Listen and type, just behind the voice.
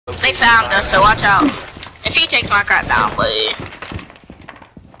they found us, so watch out. If he takes my crap down, but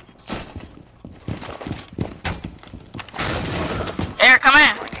Eric, come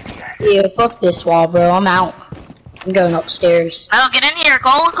in. Yeah, fuck this wall, bro. I'm out. I'm going upstairs. No, get in here,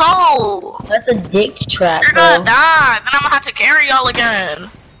 Cole. That's a dick trap, You're bro. gonna die. Then I'm gonna have to carry y'all again.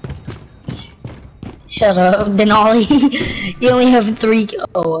 Shut up, Denali. You only have 3.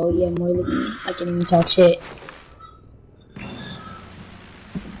 Oh, well, yeah, more than me. I can't even talk shit.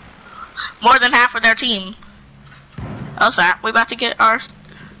 More than half of their team. Oh, sorry. We about to get our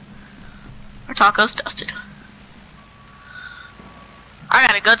tacos dusted. I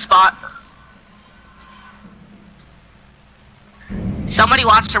got a good spot. Somebody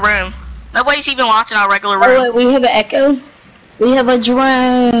watch the room. Nobody's even watching our regular room. Oh, wait, we have an echo? We have a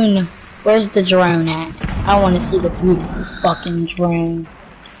drone. Where's the drone at? I want to see the beautiful fucking drone.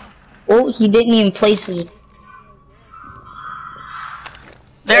 Oh, he didn't even place it.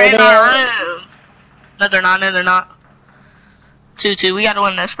 They're in our room. No, they're not. No, they're not. 2-2. We gotta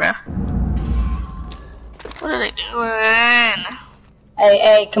win this, bro. What are they doing?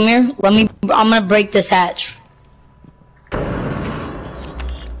 Hey, come here. I'm gonna break this hatch.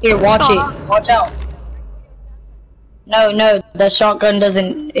 Here, watch it. Watch out. No, the shotgun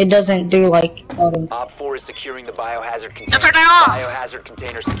doesn't do like. Op 4 is securing the biohazard container. Turn it off. Biohazard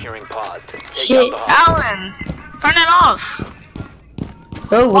container securing pods. Shit, Alan, turn it off.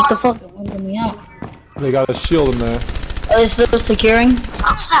 bro, what the fuck? It went me out. They got a shield in there. Oh, it's still securing?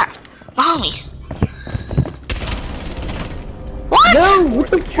 What's that? Mommy. What? No,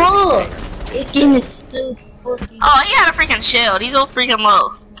 what the fuck? This game is so fucking. Oh, he had a freaking shield. He's so freaking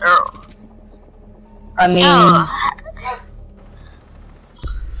low, girl. I mean.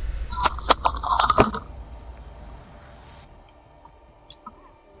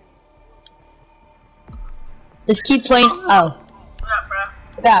 Just keep playing. Oh. What up, bro?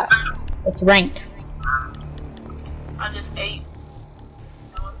 Look out. It's ranked. I just ate.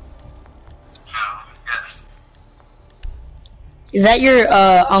 Yes. Is that your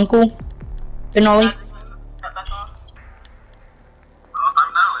uncle, Benoli?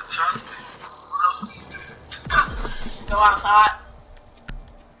 Go outside.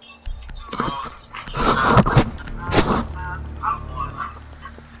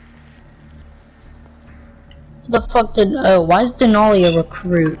 The fuck did? Why is Denali a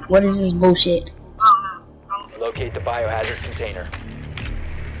recruit? What is this bullshit? Locate the biohazard container.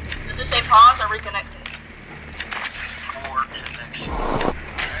 Does it say pause or reconnecting?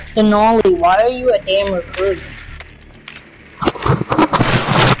 Denali, why are you a damn recruit?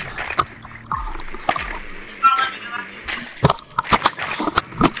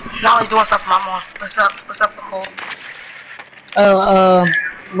 Now he's doing something, I'm on. What's up? What's up, Nicole?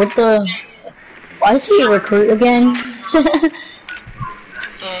 What the? Why is he a recruit again?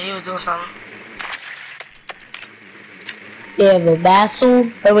 Yeah, he was doing something. Yeah, the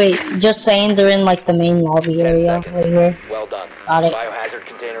Vassal. Oh wait, just saying they're in like the main lobby area right here. Well done. Got it. Biohazard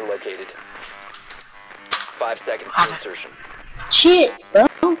container located. 5 seconds to insertion. Shit, bro.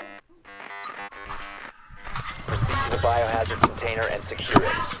 Proceed to the biohazard container and secure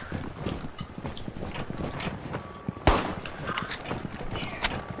it.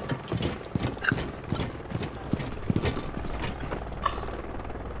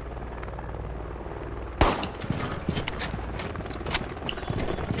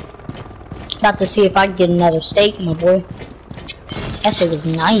 About to see if I can get another steak, my boy. That shit was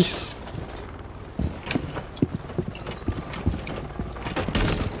nice.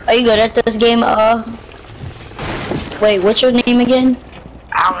 Are you good at this game? Wait, what's your name again?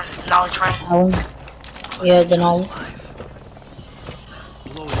 Alan, knowledge friend. Alan. Yeah, Denali.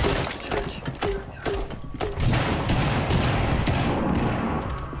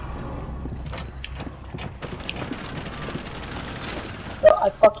 Bro,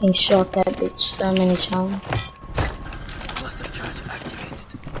 I fucking shot that bitch so many times.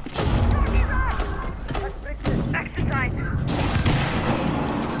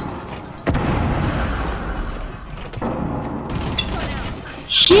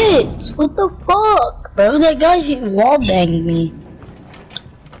 Shit! What the fuck, bro? That guy wall banged me.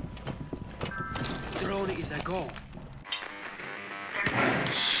 Drone is a go.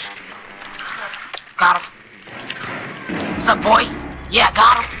 Got him. What's up, boy? Yeah,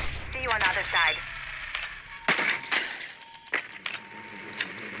 got him. See you on the other side.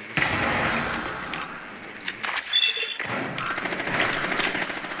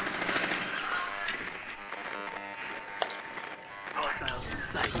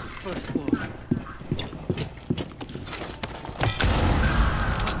 First floor.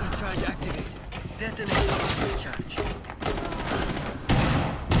 Cluster charge activated. Detonator charge.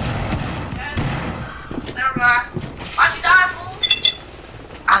 guy. Why'd you die, fool?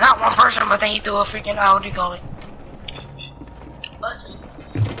 I got one person, but then he threw a freaking, what do you call it?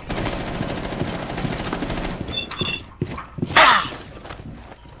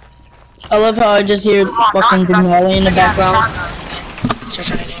 I love how I just hear fucking Denali in the background.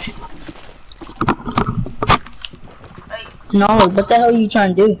 No, what the hell are you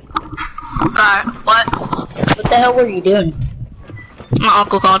trying to do? Alright, what? What the hell were you doing? My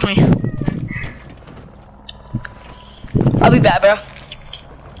uncle called me. I'll be back, bro.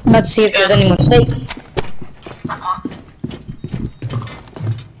 Let's see if there's anyone safe.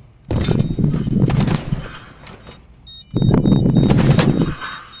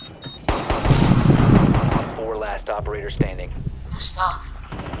 Four last operator standing. Stop.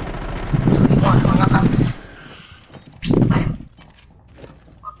 21, I got this.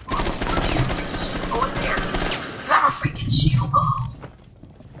 Go in there. You have a freaking shield, go.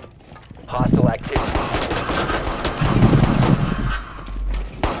 Hostile activity.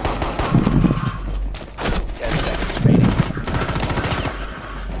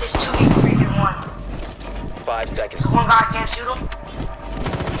 There's 2 you freaking 1. 5 seconds. So one guy can't shoot him.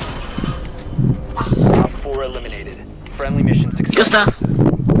 Top 4 eliminated. Friendly mission success. Good stuff.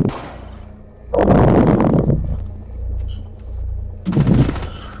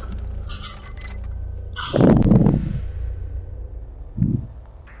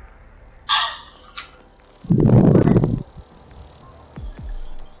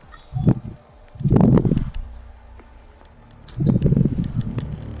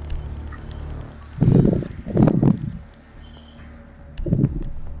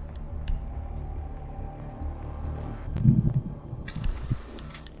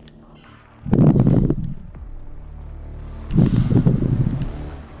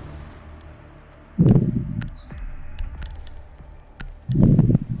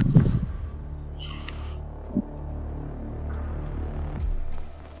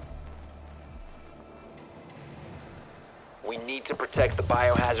 We need to protect the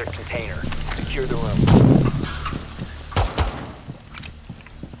biohazard container. Secure the room.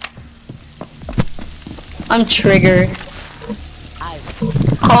 I'm triggered.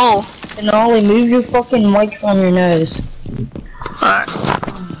 Cole. And only move your fucking mic from your nose. Alright.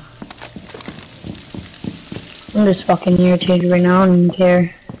 I'm just fucking irritated right now. I don't even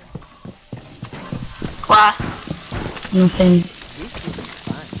care. Why? Nothing.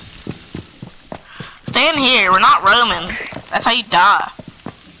 Stay in here. We're not roaming. That's how you die.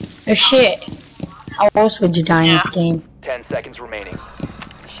 Oh shit. How else would you die in this game? 10 seconds remaining.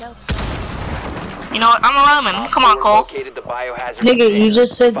 You know what? I'm a Roman. Come on, Cole. Located the biohazard Nigga, you container.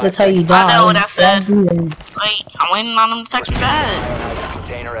 just said that's how you die. I know what I said. Don't do that. Wait, I'm waiting on him to text me back. Biohazard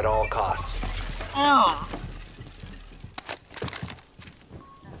container at all costs. Oh.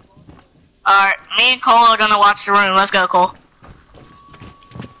 Alright, me and Cole are gonna watch the room. Let's go, Cole.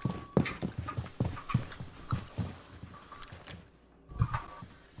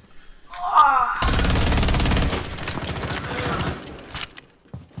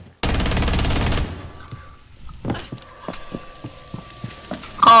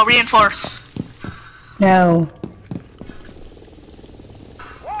 Cole, reinforce. No.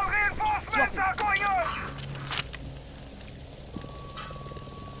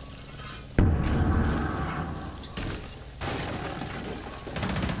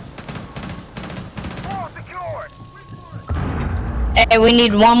 Hey, we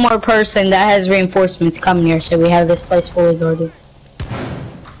need one more person that has reinforcements coming here, so we have this place fully guarded.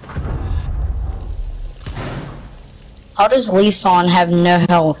 How does Lisan have no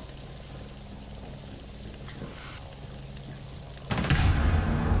health?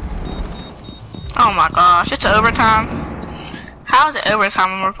 Oh my gosh, it's overtime. How is it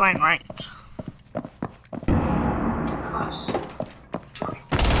overtime when we're playing ranked?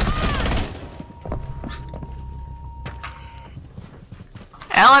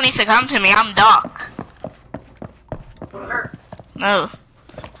 Ella needs to come to me. I'm Doc. No.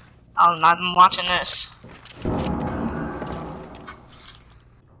 I'm watching this.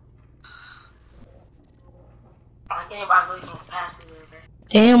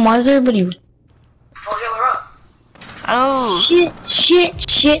 Damn, why is everybody... Oh.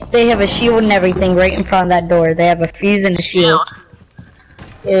 Shit. They have a shield and everything right in front of that door. They have a fuse and a shield.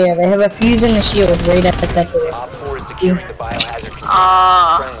 Yeah, they have a fuse and a shield right at that door. Op 4 is securing the biohazard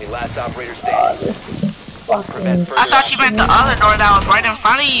container. Friendly, last operator standing. Prevent further I thought you meant the other door that was right in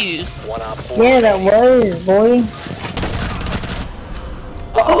front of you. One Op 4 Yeah, that was, boy.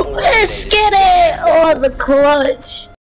 Op 4 Let's get it! Oh, the clutch.